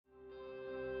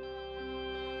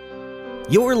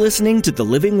You're listening to The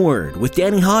Living Word with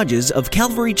Danny Hodges of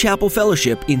Calvary Chapel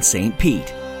Fellowship in St. Pete.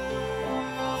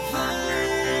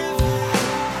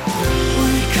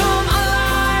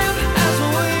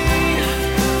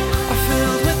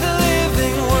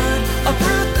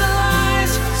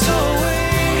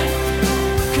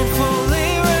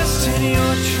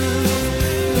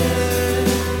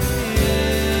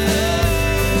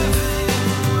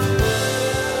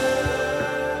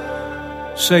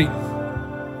 Satan,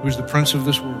 who's the prince of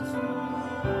this world.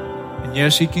 And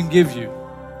yes, he can give you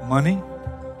money.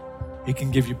 He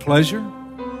can give you pleasure.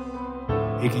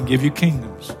 He can give you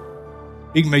kingdoms.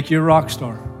 He can make you a rock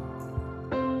star.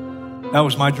 That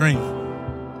was my dream,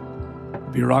 to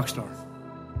be a rock star.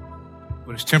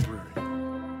 But it's temporary.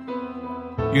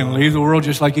 You're going to leave the world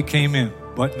just like you came in,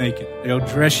 butt naked. They'll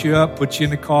dress you up, put you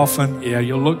in the coffin. Yeah,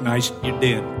 you'll look nice. You're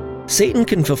dead. Satan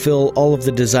can fulfill all of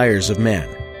the desires of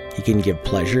man. He can give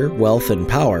pleasure, wealth, and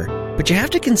power, but you have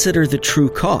to consider the true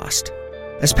cost.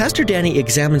 As Pastor Danny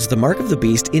examines the mark of the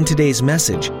beast in today's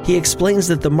message, he explains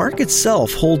that the mark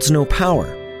itself holds no power.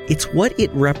 It's what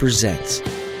it represents.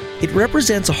 It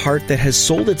represents a heart that has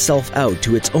sold itself out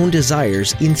to its own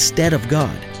desires instead of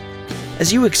God.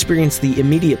 As you experience the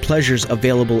immediate pleasures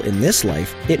available in this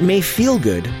life, it may feel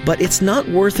good, but it's not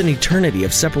worth an eternity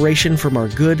of separation from our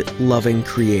good, loving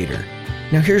Creator.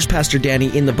 Now here's Pastor Danny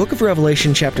in the book of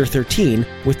Revelation chapter 13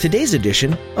 with today's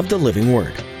edition of The Living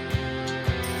Word.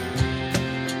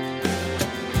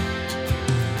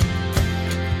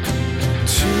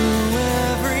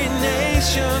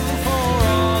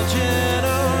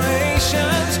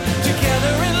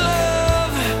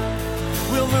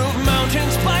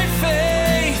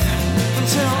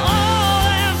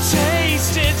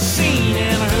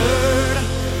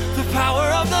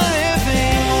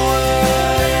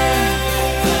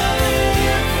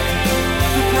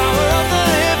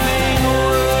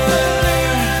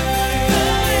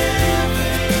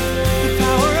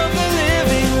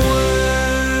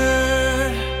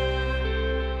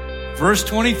 Verse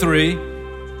 23,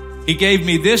 he gave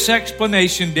me this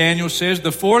explanation, Daniel says,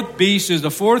 the fourth beast is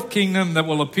the fourth kingdom that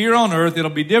will appear on earth. It'll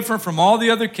be different from all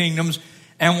the other kingdoms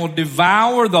and will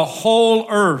devour the whole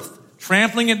earth,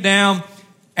 trampling it down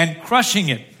and crushing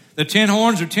it. The 10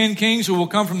 horns are 10 kings who will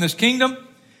come from this kingdom.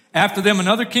 After them,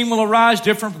 another king will arise,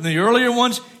 different from the earlier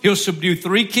ones. He'll subdue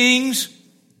 3 kings,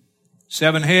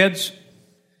 7 heads.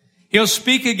 He'll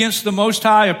speak against the Most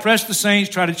High, oppress the saints,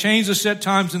 try to change the set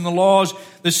times in the laws.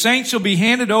 The saints will be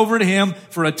handed over to him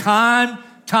for a time,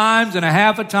 times and a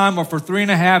half a time, or for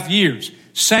 3.5 years.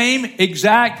 Same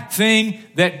exact thing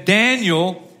that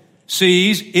Daniel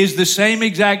sees is the same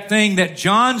exact thing that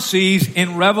John sees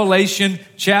in Revelation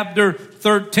chapter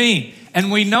 13.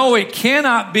 And we know it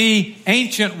cannot be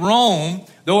ancient Rome,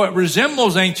 though it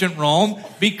resembles ancient Rome,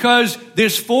 because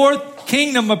this fourth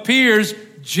kingdom appears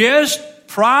just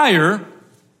prior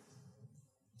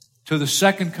to the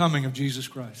second coming of Jesus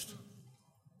Christ.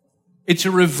 It's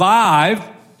a revived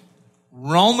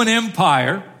Roman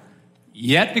Empire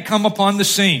yet to come upon the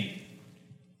scene.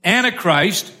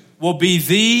 Antichrist will be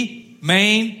the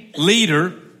main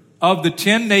leader of the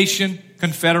 10-nation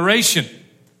confederation.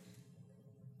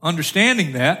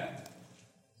 Understanding that,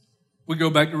 we go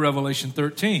back to Revelation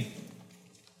 13.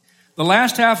 The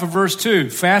last half of verse 2,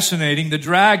 fascinating. The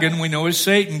dragon, we know is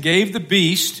Satan, gave the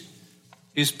beast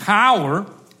his power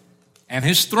and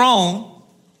his throne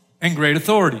and great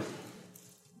authority.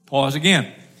 Pause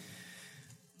again.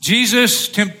 Jesus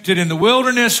tempted in the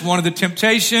wilderness. One of the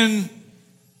temptations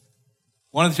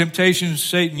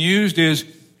Satan used is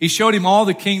he showed him all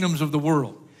the kingdoms of the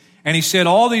world. And he said,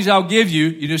 all these I'll give you.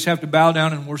 You just have to bow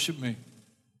down and worship me.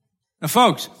 Now,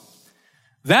 folks,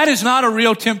 that is not a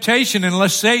real temptation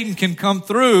unless Satan can come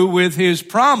through with his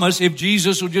promise if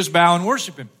Jesus will just bow and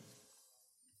worship him.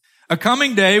 A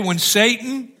coming day when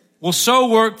Satan will so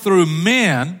work through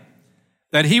men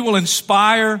that he will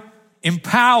inspire,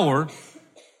 empower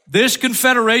this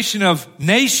confederation of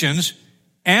nations,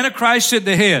 Antichrist at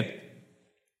the head.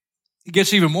 It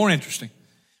gets even more interesting.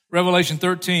 Revelation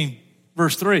 13,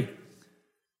 verse 3.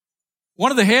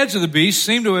 One of the heads of the beast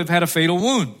seemed to have had a fatal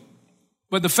wound.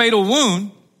 But the fatal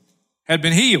wound had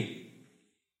been healed.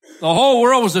 The whole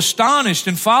world was astonished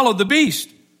and followed the beast.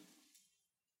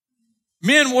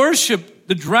 Men worshiped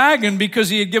the dragon because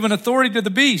he had given authority to the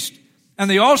beast. And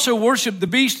they also worshiped the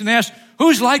beast and asked,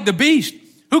 who's like the beast?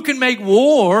 Who can make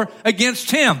war against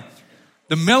him?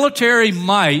 The military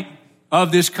might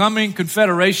of this coming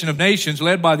confederation of nations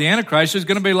led by the Antichrist is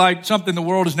going to be like something the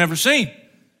world has never seen.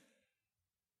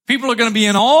 People are going to be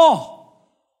in awe.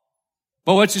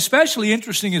 But what's especially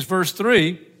interesting is verse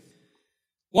 3.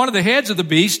 One of the heads of the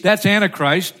beast, that's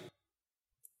Antichrist,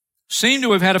 seemed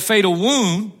to have had a fatal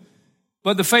wound,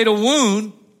 but the fatal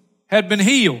wound had been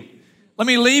healed. Let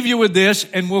me leave you with this,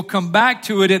 and we'll come back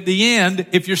to it at the end.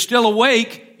 If you're still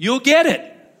awake, you'll get it.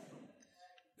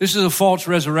 This is a false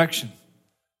resurrection.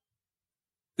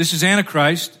 This is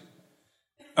Antichrist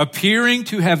appearing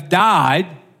to have died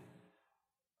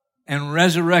and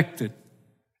resurrected.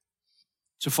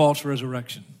 It's a false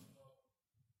resurrection.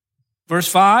 Verse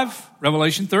 5,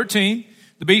 Revelation 13.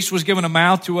 The beast was given a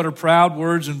mouth to utter proud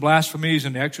words and blasphemies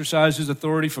and to exercise his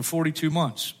authority for 42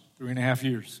 months, 3.5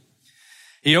 years.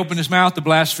 He opened his mouth to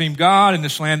blaspheme God and to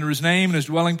slander his name and his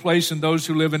dwelling place and those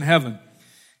who live in heaven.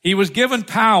 He was given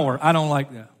power. I don't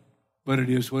like that, but it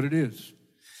is what it is.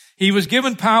 He was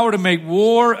given power to make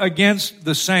war against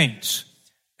the saints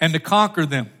and to conquer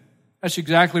them. That's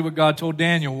exactly what God told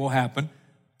Daniel will happen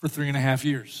for 3.5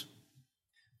 years.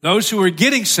 Those who are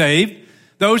getting saved,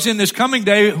 those in this coming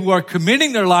day who are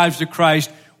committing their lives to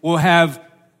Christ, will have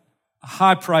a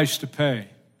high price to pay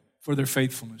for their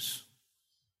faithfulness.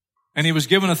 And he was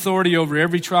given authority over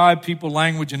every tribe, people,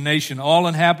 language, and nation. All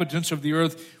inhabitants of the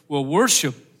earth will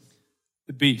worship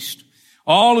the beast.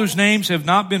 All whose names have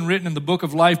not been written in the book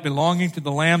of life belonging to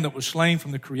the Lamb that was slain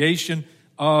from the creation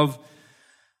of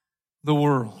the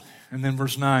world. And then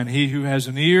verse 9, he who has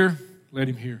an ear, let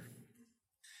him hear.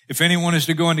 If anyone is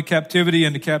to go into captivity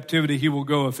he will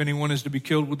go. If anyone is to be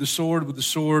killed with the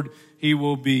sword he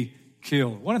will be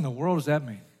killed. What in the world does that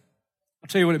mean? I'll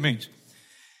tell you what it means.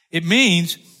 It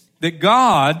means that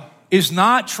God is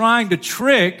not trying to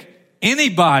trick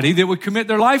anybody that would commit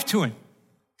their life to him.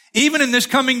 Even in this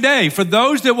coming day, for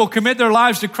those that will commit their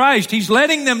lives to Christ, he's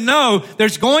letting them know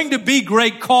there's going to be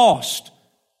great cost.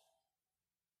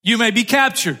 You may be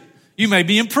captured. You may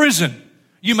be in prison.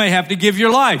 You may have to give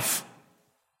your life.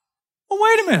 Well,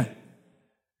 wait a minute.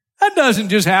 That doesn't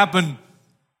just happen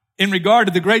in regard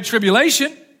to the Great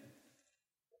Tribulation.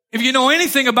 If you know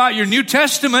anything about your New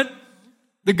Testament,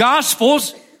 the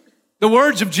Gospels, the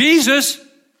words of Jesus,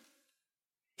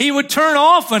 he would turn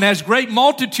often as great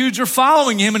multitudes are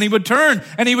following him, and he would turn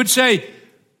and he would say,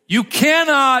 you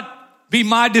cannot be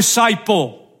my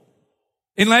disciple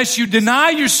unless you deny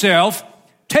yourself,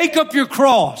 take up your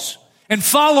cross, and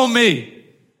follow me.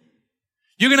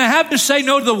 You're going to have to say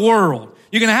no to the world.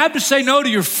 You're going to have to say no to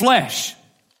your flesh.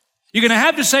 You're going to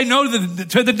have to say no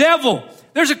to the devil.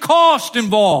 There's a cost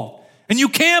involved, and you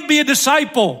can't be a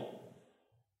disciple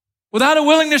without a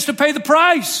willingness to pay the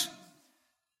price.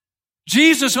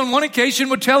 Jesus on one occasion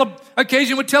would tell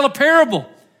a parable.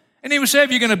 And he would say, if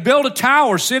you're going to build a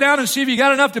tower, sit down and see if you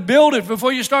got enough to build it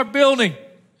before you start building.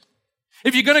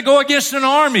 If you're going to go against an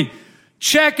army,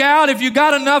 check out if you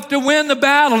got enough to win the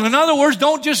battle. In other words,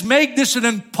 don't just make this an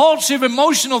impulsive,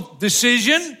 emotional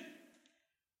decision.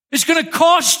 It's going to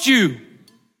cost you.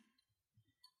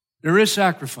 There is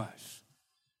sacrifice.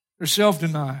 There's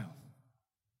self-denial.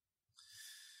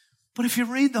 But if you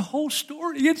read the whole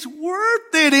story, it's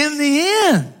worth it in the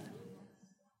end.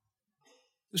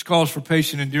 This calls for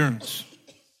patient endurance,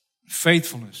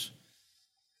 faithfulness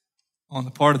on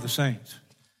the part of the saints.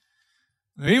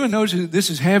 Now, even though this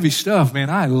is heavy stuff, man,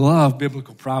 I love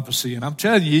biblical prophecy. And I'm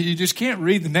telling you, you just can't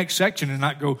read the next section and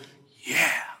not go,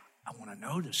 yeah, I want to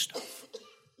know this stuff.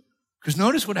 Because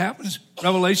notice what happens,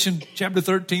 Revelation chapter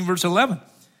 13, verse 11.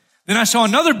 Then I saw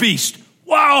another beast.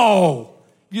 Wow!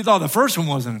 You thought the first one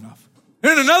wasn't enough.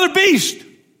 Then another beast.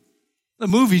 The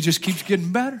movie just keeps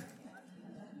getting better.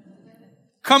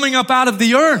 Coming up out of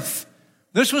the earth.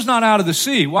 This was not out of the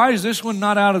sea. Why is this one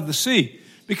not out of the sea?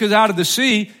 Because out of the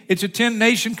sea, it's a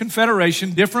 10-nation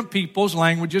confederation, different peoples,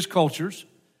 languages, cultures,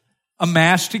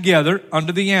 amassed together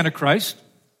under the Antichrist.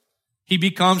 He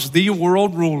becomes the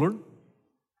world ruler.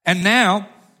 And now,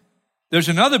 there's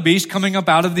another beast coming up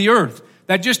out of the earth.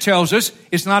 That just tells us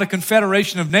it's not a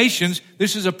confederation of nations.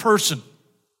 This is a person.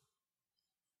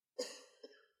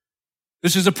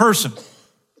 This is a person.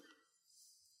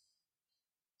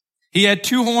 He had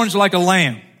 2 horns like a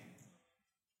lamb,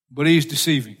 but he's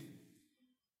deceiving.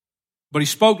 But he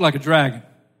spoke like a dragon,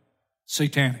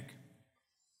 satanic.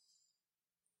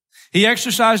 He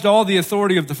exercised all the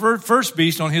authority of the first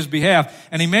beast on his behalf,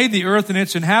 and he made the earth and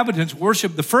its inhabitants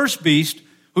worship the first beast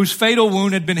whose fatal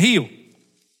wound had been healed.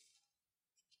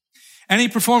 And he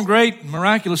performed great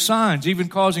miraculous signs, even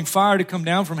causing fire to come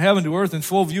down from heaven to earth in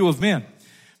full view of men.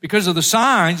 Because of the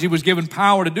signs he was given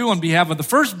power to do on behalf of the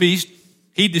first beast,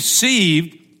 he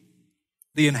deceived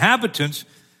the inhabitants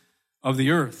of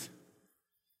the earth.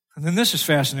 And then this is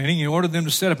fascinating. He ordered them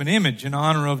to set up an image in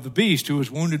honor of the beast who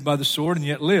was wounded by the sword and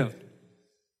yet lived.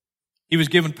 He was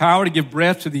given power to give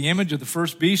breath to the image of the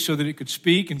first beast so that it could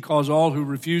speak and cause all who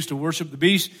refused to worship the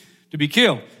beast to be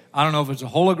killed. I don't know if it's a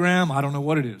hologram. I don't know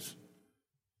what it is.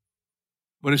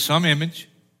 but it's some image.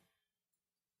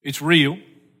 It's real.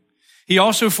 He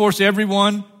also forced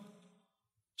everyone,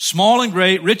 small and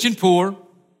great, rich and poor,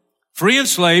 free and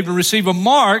slave, to receive a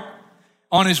mark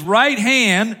on his right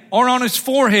hand or on his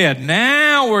forehead.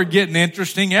 Now we're getting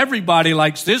interesting. Everybody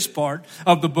likes this part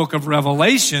of the book of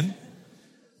Revelation.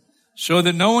 So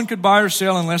that no one could buy or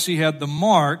sell unless he had the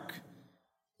mark,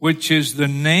 which is the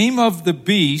name of the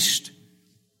beast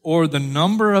or the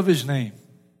number of his name.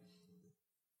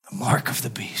 The mark of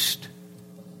the beast.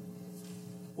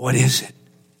 What is it?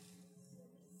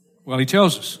 Well, he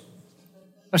tells us.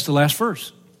 That's the last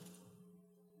verse.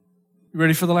 You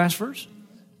ready for the last verse?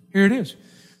 Here it is.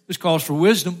 This calls for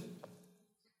wisdom.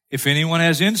 If anyone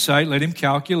has insight, let him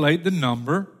calculate the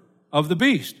number of the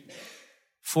beast.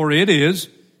 For it is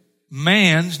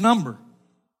man's number.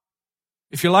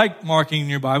 If you like marking in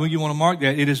your Bible, you want to mark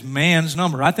that. It is man's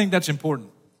number. I think that's important.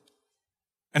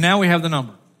 And now we have the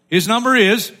number. His number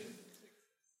is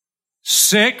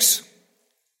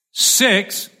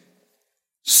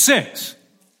 666.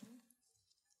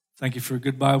 Thank you for a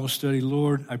good Bible study,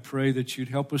 Lord. I pray that you'd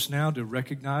help us now to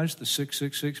recognize the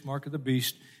 666 mark of the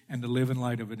beast and to live in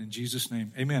light of it. In Jesus'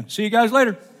 name, amen. See you guys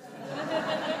later.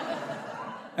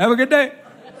 Have a good day.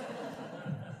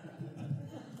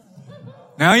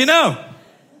 Now you know.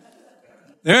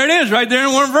 There it is, right there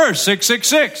in one verse,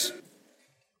 666.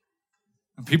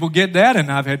 And people get that,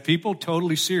 and I've had people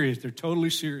totally serious. They're totally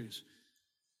serious.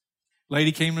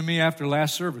 Lady came to me after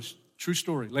last service. True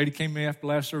story. Lady came to me after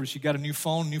last service. She got a new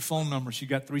phone number. She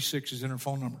got 3 6s in her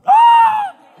phone number.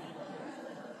 Ah!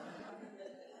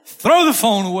 Throw the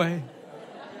phone away.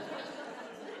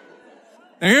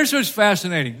 Now here's what's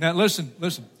fascinating. Now listen.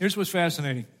 Here's what's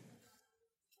fascinating.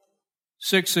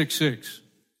 666.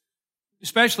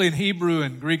 Especially in Hebrew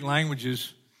and Greek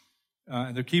languages,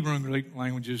 the Hebrew and Greek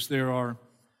languages, there are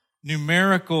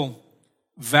numerical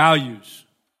values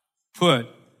put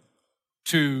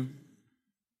to,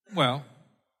 well,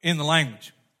 in the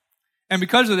language. And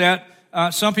because of that,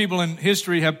 some people in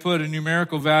history have put a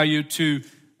numerical value to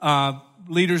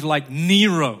leaders like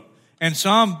Nero. And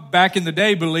some back in the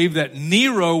day believed that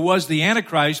Nero was the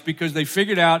Antichrist because they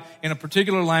figured out in a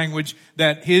particular language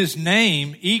that his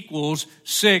name equals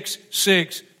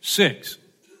 666.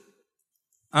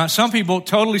 Some people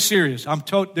totally serious.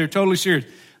 They're totally serious.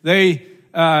 They,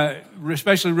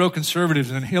 especially real conservatives,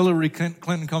 and Hillary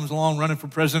Clinton comes along running for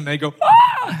president, and they go,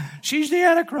 she's the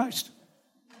Antichrist.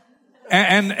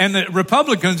 And the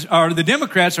Republicans, or the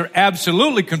Democrats, are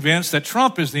absolutely convinced that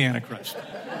Trump is the Antichrist.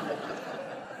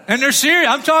 And they're serious.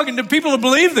 I'm talking to people who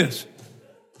believe this.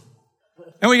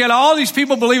 And we got all these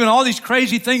people believing all these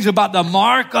crazy things about the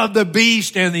mark of the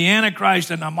beast and the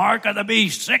Antichrist and the mark of the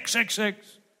beast,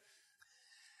 666.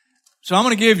 So I'm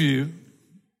going to give you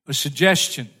a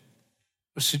suggestion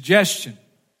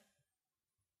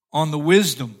on the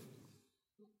wisdom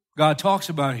God talks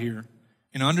about here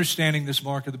in understanding this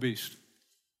mark of the beast.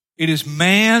 It is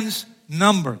man's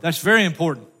number. That's very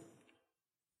important.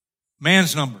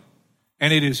 Man's number.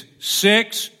 And it is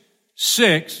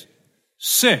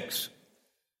 666.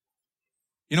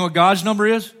 You know what God's number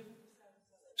is?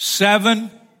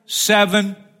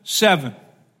 777.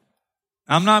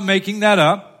 I'm not making that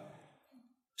up.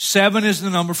 7 is the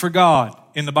number for God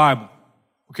in the Bible.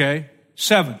 Okay?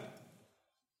 7.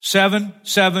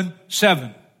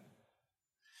 777.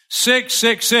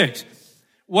 666.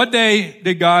 What day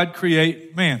did God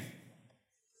create man?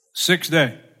 6th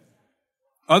day.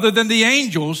 Other than the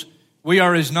angels, we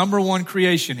are his number one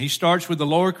creation. He starts with the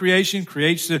lower creation,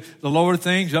 creates the lower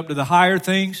things up to the higher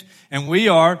things, and we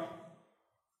are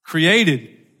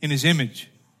created in his image.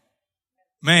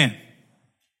 Man.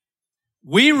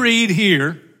 We read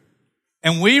here,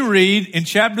 and we read in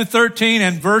chapter 13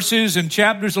 and verses and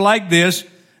chapters like this,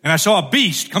 and I saw a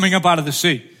beast coming up out of the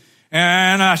sea.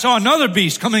 And I saw another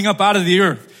beast coming up out of the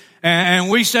earth. And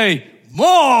we say,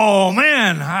 whoa,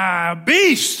 man,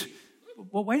 beast.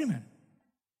 Well, wait a minute.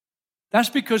 That's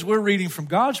because we're reading from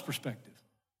God's perspective.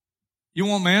 You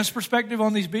want man's perspective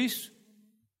on these beasts?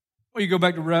 Well, you go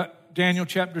back to Daniel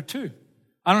chapter 2.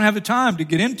 I don't have the time to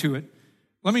get into it.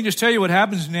 Let me just tell you what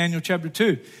happens in Daniel chapter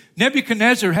 2.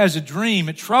 Nebuchadnezzar has a dream.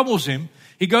 It troubles him.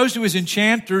 He goes to his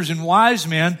enchanters and wise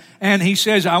men, and he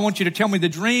says, I want you to tell me the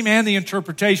dream and the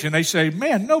interpretation. They say,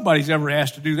 man, nobody's ever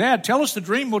asked to do that. Tell us the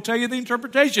dream, we'll tell you the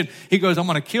interpretation. He goes, I'm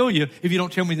going to kill you if you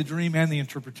don't tell me the dream and the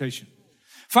interpretation.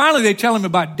 Finally, they tell him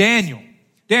about Daniel.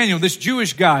 Daniel, this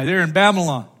Jewish guy there in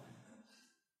Babylon.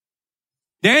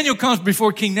 Daniel comes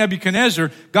before King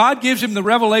Nebuchadnezzar. God gives him the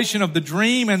revelation of the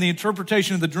dream and the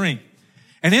interpretation of the dream.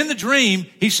 And in the dream,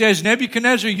 he says,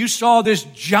 Nebuchadnezzar, you saw this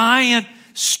giant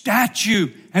statue,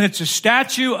 and it's a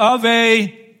statue of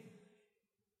a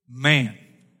man.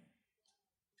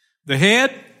 The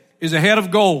head is a head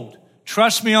of gold.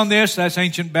 Trust me on this, that's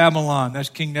ancient Babylon. That's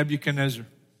King Nebuchadnezzar.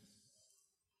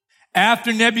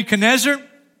 After Nebuchadnezzar,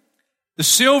 the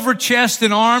silver chest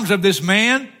and arms of this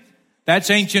man, that's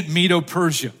ancient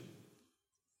Medo-Persia.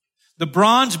 The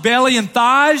bronze belly and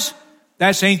thighs,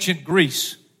 that's ancient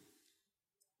Greece.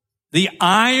 The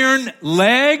iron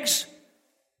legs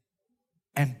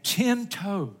and 10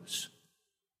 toes.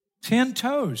 10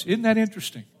 toes. Isn't that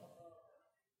interesting?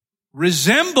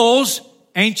 Resembles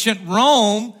ancient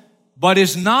Rome, but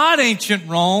is not ancient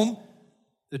Rome.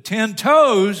 The 10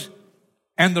 toes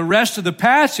and the rest of the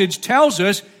passage tells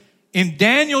us in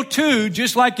Daniel 2,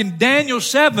 just like in Daniel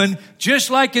 7, just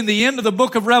like in the end of the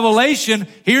book of Revelation,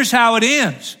 here's how it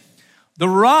ends. The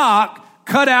rock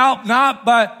cut out not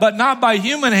by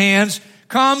human hands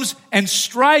comes and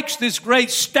strikes this great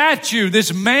statue,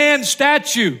 this man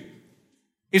statue.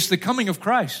 It's the coming of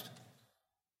Christ.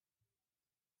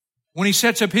 When he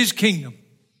sets up his kingdom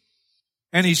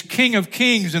and he's King of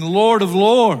kings and Lord of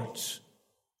lords.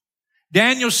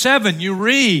 Daniel 7, you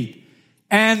read,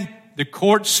 and the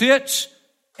court sits,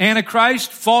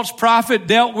 Antichrist, false prophet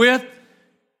dealt with.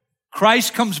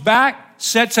 Christ comes back,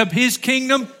 sets up his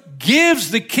kingdom,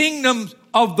 gives the kingdom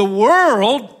of the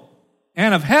world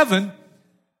and of heaven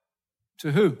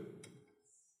to who?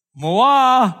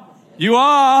 Moa, you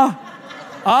are,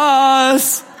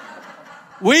 us.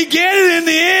 We get it in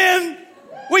the end.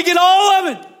 We get all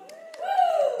of it.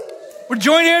 We're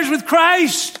joint heirs with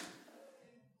Christ.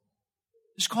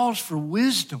 This calls for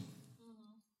wisdom.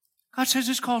 God says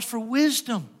this calls for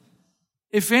wisdom.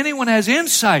 If anyone has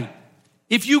insight,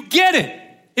 if you get it,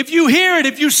 if you hear it,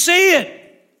 if you see it,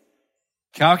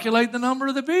 calculate the number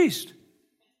of the beast.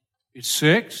 It's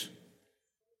 6,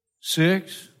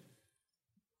 6,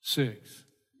 6.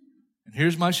 And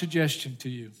here's my suggestion to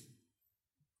you.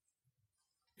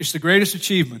 It's the greatest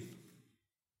achievement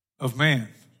of man.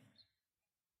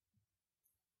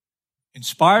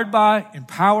 Inspired by,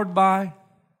 empowered by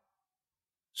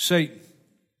Satan,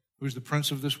 who is the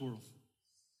prince of this world.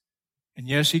 And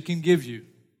yes, he can give you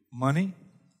money.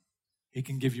 He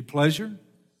can give you pleasure.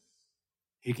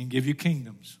 He can give you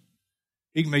kingdoms.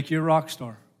 He can make you a rock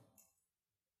star.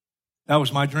 That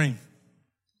was my dream,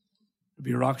 to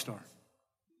be a rock star.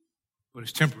 But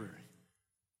it's temporary.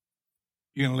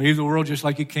 You're going to leave the world just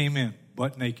like you came in,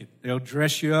 butt naked. They'll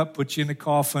dress you up, put you in the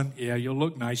coffin. Yeah, you'll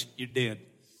look nice. You're dead.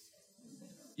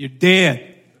 You're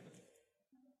dead.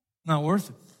 Not worth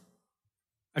it.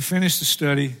 I finished the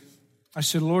study. I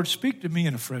said, Lord, speak to me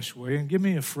in a fresh way and give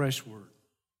me a fresh word.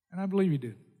 And I believe he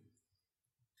did.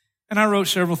 And I wrote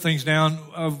several things down,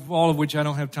 of all of which I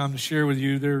don't have time to share with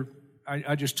you.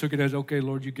 I just took it as, okay,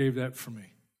 Lord, you gave that for me.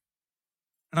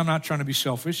 And I'm not trying to be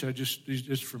selfish. It's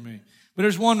just for me. But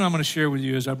there's one I'm going to share with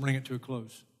you as I bring it to a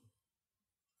close.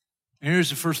 And here's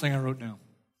the first thing I wrote down.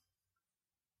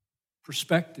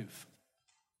 Perspective.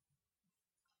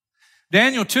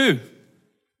 Daniel 2.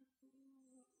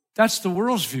 That's the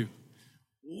world's view.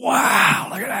 Wow,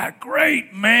 look at that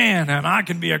great man. And I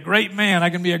can be a great man. I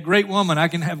can be a great woman. I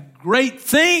can have great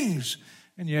things.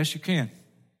 And yes, you can.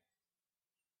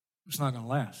 It's not going to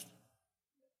last.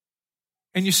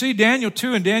 And you see, Daniel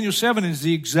 2 and Daniel 7 is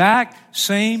the exact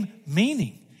same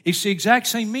meaning. It's the exact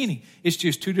same meaning. It's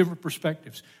just two different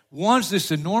perspectives. One's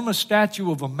this enormous statue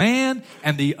of a man,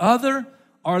 and the other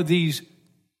are these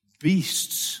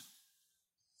beasts.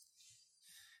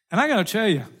 And I got to tell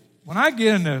you, when I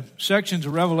get into sections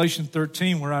of Revelation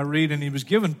 13 where I read, and he was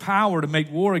given power to make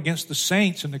war against the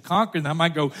saints and to conquer them, I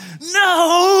might go,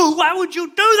 no, why would you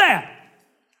do that?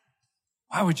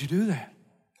 Why would you do that?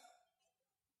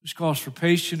 This calls for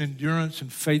patient endurance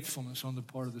and faithfulness on the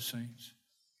part of the saints.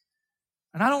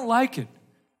 And I don't like it.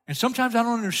 And sometimes I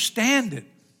don't understand it.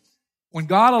 When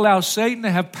God allows Satan to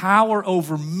have power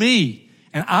over me,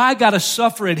 and I got to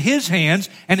suffer at his hands,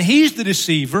 and he's the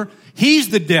deceiver, he's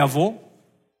the devil,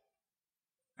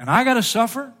 and I got to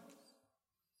suffer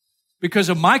because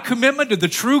of my commitment to the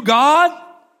true God?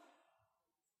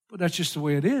 But that's just the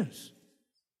way it is.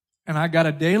 And I got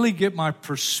to daily get my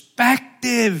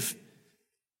perspective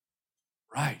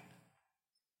right.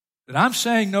 That I'm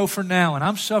saying no for now, and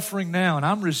I'm suffering now, and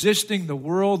I'm resisting the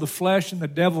world, the flesh, and the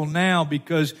devil now,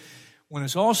 because when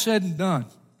it's all said and done,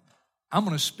 I'm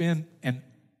going to spend an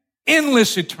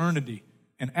endless eternity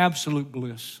in absolute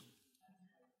bliss.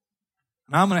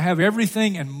 And I'm going to have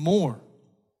everything and more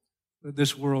that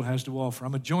this world has to offer.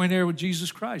 I'm a joint heir with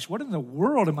Jesus Christ. What in the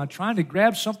world am I trying to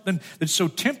grab something that's so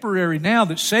temporary now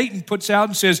that Satan puts out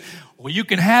and says, well, you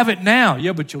can have it now.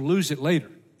 Yeah, but you'll lose it later.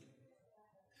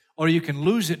 Or you can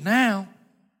lose it now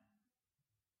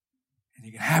and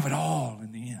you can have it all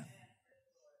in the end.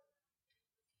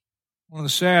 One of the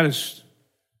saddest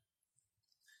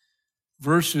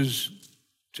verses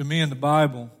to me in the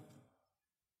Bible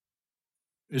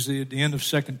is at the end of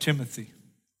 2 Timothy.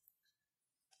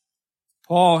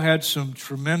 Paul had some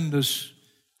tremendous,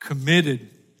 committed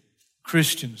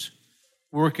Christians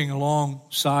working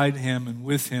alongside him and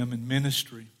with him in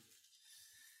ministry.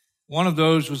 One of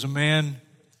those was a man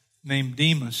named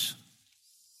Demas.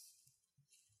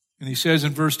 And he says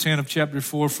in verse 10 of chapter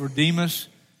 4, "For Demas,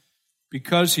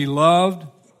 because he loved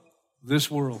this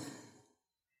world,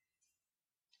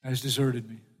 has deserted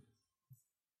me."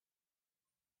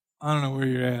 I don't know where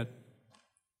you're at,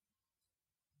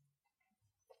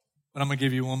 but I'm going to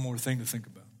give you one more thing to think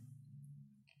about.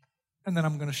 And then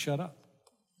I'm going to shut up.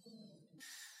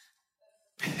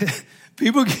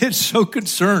 People get so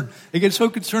concerned. They get so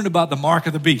concerned about the mark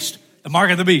of the beast, and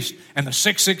the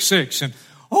 666, and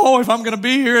if I'm going to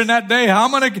be here in that day, how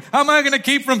am I going to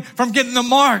keep from getting the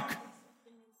mark?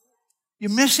 You're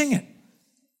missing it.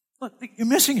 Look, you're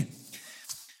missing it.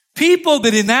 People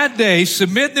that in that day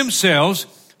submit themselves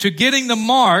to getting the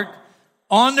mark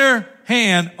on their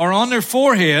hand or on their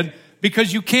forehead,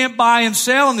 because you can't buy and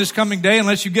sell in this coming day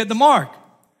unless you get the mark.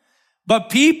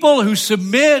 But people who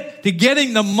submit to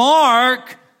getting the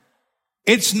mark,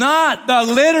 it's not the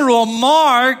literal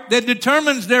mark that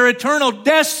determines their eternal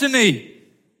destiny.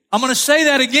 I'm going to say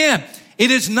that again. It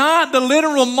is not the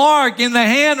literal mark in the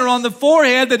hand or on the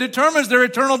forehead that determines their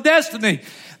eternal destiny.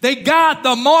 They got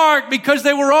the mark because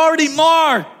they were already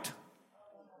marked.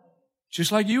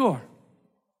 Just like you are.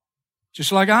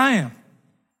 Just like I am.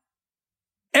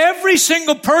 Every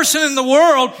single person in the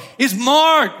world is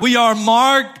marked. We are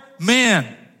marked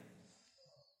men.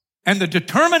 And the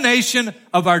determination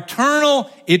of our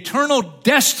eternal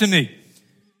destiny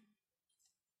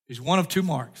is one of two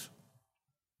marks.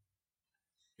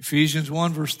 Ephesians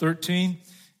 1 verse 13,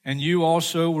 "And you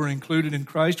also were included in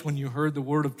Christ when you heard the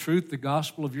word of truth, the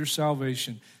gospel of your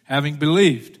salvation. Having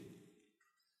believed,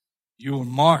 you were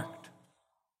marked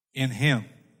in him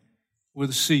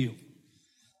with a seal,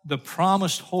 the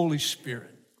promised Holy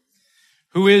Spirit,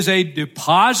 who is a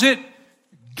deposit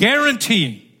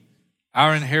guaranteeing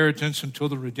our inheritance until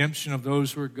the redemption of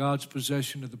those who are God's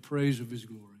possession to the praise of his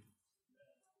glory."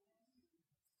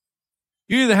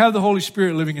 You either have the Holy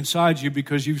Spirit living inside you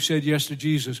because you've said yes to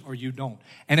Jesus, or you don't.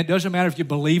 And it doesn't matter if you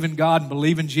believe in God and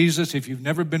believe in Jesus. If you've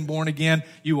never been born again,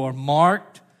 you are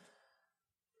marked.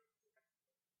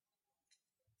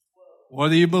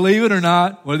 Whether you believe it or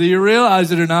not, whether you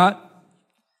realize it or not,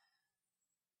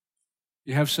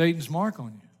 you have Satan's mark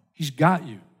on you. He's got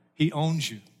you. He owns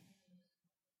you.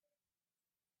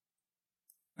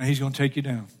 And he's going to take you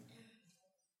down.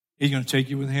 He's going to take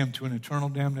you with him to an eternal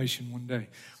damnation one day.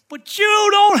 But you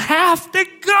don't have to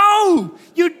go.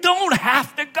 You don't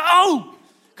have to go.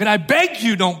 Could I beg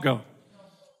you, don't go?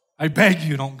 I beg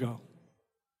you, don't go.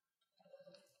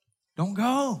 Don't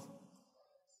go.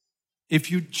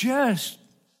 If you just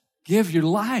give your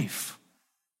life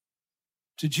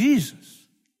to Jesus,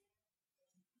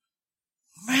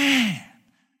 man,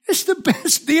 it's the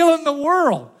best deal in the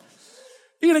world.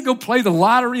 You're going to go play the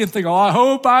lottery and think, I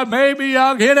hope maybe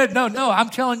I'll get it. No, I'm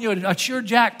telling you, a sure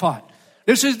jackpot.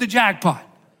 This is the jackpot.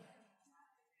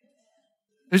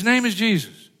 His name is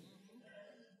Jesus.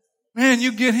 Man,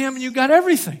 you get him and you got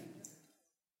everything.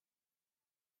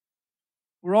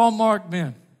 We're all marked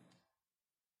men.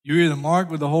 You're either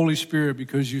marked with the Holy Spirit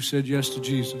because you said yes to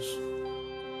Jesus,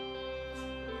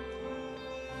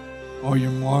 or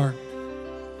you're marked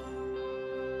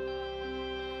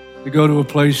to go to a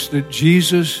place that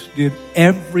Jesus did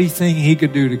everything he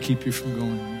could do to keep you from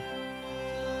going there.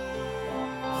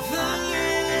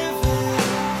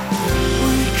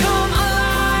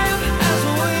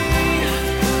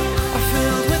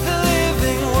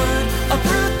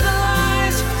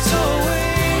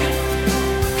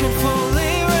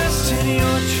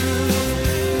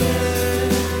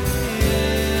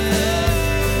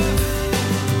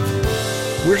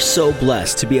 We're so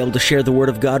blessed to be able to share the Word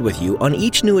of God with you on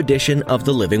each new edition of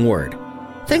The Living Word.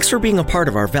 Thanks for being a part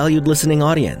of our valued listening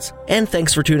audience, and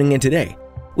thanks for tuning in today.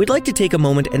 We'd like to take a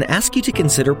moment and ask you to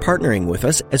consider partnering with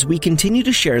us as we continue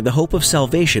to share the hope of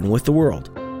salvation with the world.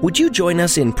 Would you join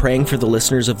us in praying for the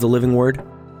listeners of The Living Word?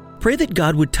 Pray that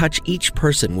God would touch each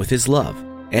person with His love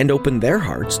and open their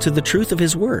hearts to the truth of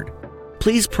His Word.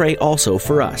 Please pray also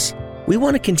for us. We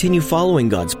want to continue following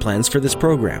God's plans for this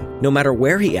program, no matter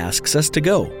where He asks us to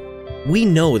go. We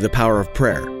know the power of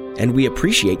prayer, and we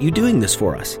appreciate you doing this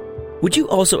for us. Would you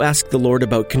also ask the Lord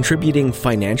about contributing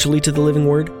financially to the Living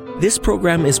Word? This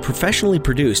program is professionally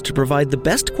produced to provide the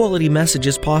best quality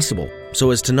messages possible, so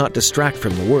as to not distract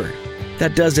from the Word.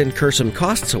 That does incur some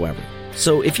costs, however.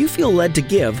 So if you feel led to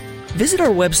give, visit our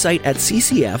website at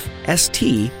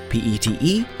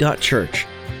ccfstpete.church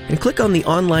and click on the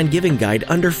online giving guide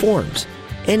under Forms.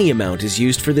 Any amount is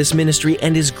used for this ministry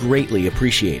and is greatly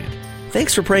appreciated.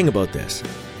 Thanks for praying about this.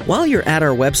 While you're at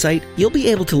our website, you'll be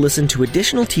able to listen to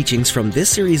additional teachings from this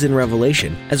series in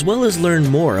Revelation, as well as learn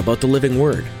more about the living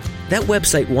Word. That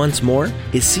website once more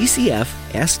is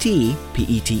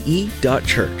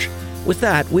ccfstpete.church. With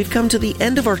that, we've come to the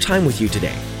end of our time with you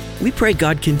today. We pray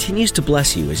God continues to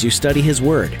bless you as you study His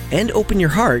Word and open your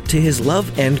heart to His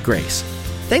love and grace.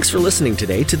 Thanks for listening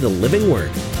today to The Living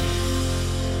Word.